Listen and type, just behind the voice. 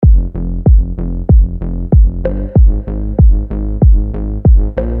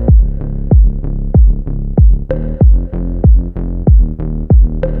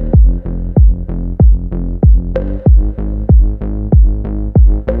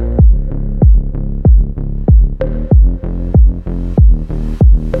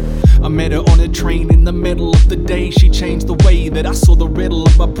train. In the middle of the day, she changed the way that I saw the riddle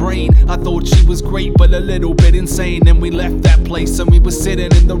of my brain. I thought she was great, but a little bit insane. And we left that place and we were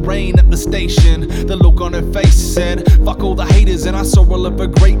sitting in the rain at the station. The look on her face said, fuck all the haters, and I saw all of her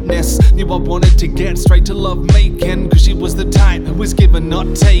greatness. Knew I wanted to get straight to love making, cause she was the type who was given,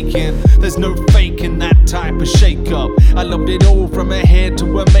 not taken. There's no faking that type of shake up. I loved it all, from her hair to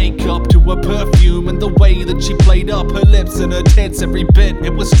her makeup, to her perfume and the way that she played up. Her lips and her tits, every bit,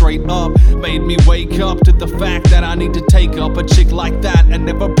 it was straight up. Made me wake up to the fact that I need to take up a chick like that and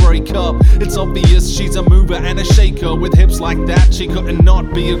never break up. It's obvious she's a mover and a shaker. With hips like that, she couldn't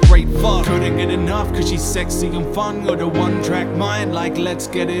not be a great fuck. Couldn't get enough cause she's sexy and fun. Got a one-track mind like let's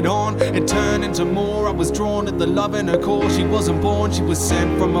get it on. It turned into more, I was drawn to the love in her core. She wasn't born, she was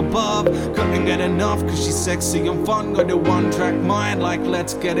sent from above. Couldn't get enough cause she's sexy and fun. Got a one-track mind like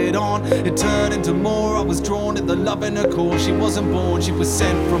let's get it on. It turned into more, I was drawn to the love in her core. She wasn't born, she was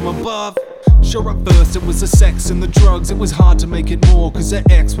sent from above. Sure, at first it was the sex and the drugs. It was hard to make it more cause her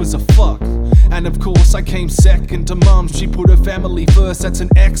ex was a fuck. And of course I came second to mum. She put her family first, that's an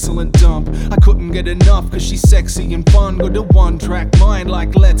excellent dump. I couldn't get enough cause she's sexy and fun. Got a one-track mind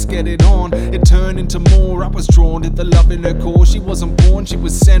like let's get it on. It turned into more, I was drawn to the love in her core. She wasn't born, she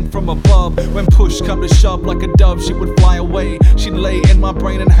was sent from above. When push come to shove, like a dove she would fly away. She'd lay in my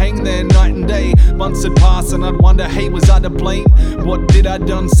brain and hang there night and day. Months had passed and I'd wonder, hey, was I to blame? What did I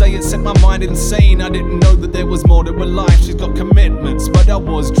done say? It sent my mind insane. I didn't know that there was more to her life. She's got commitments, but I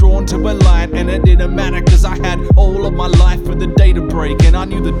was drawn to her light. And it didn't matter cause I had all of my life for the day to break. And I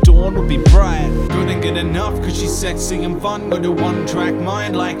knew the dawn would be bright. Couldn't get enough cause she's sexy and fun. Got a one-track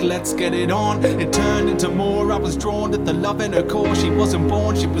mind like let's get it on. It turned into more, I was drawn to the love in her core. She wasn't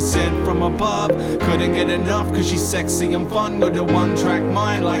born, she was sent from above. Couldn't get enough cause she's sexy and fun. Got a one-track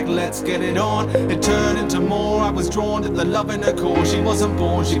mind like let's get it on. It turned into more, I was drawn to the love in her core. She wasn't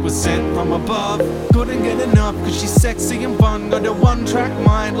born, she was sent from above. Couldn't get enough cause she's sexy and fun. Got a one-track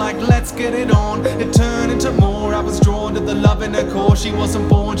mind like let's get it on. It turned into more, I was drawn to the love in her core. She wasn't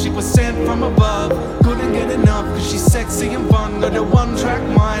born, she was sent from above. Couldn't get enough cause she's sexy and fun. Got a one-track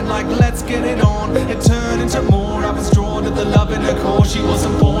mind like let's get it on. It turned into more, I was drawn to the love in her core. She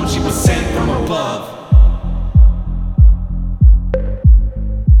wasn't born, she was sent from above.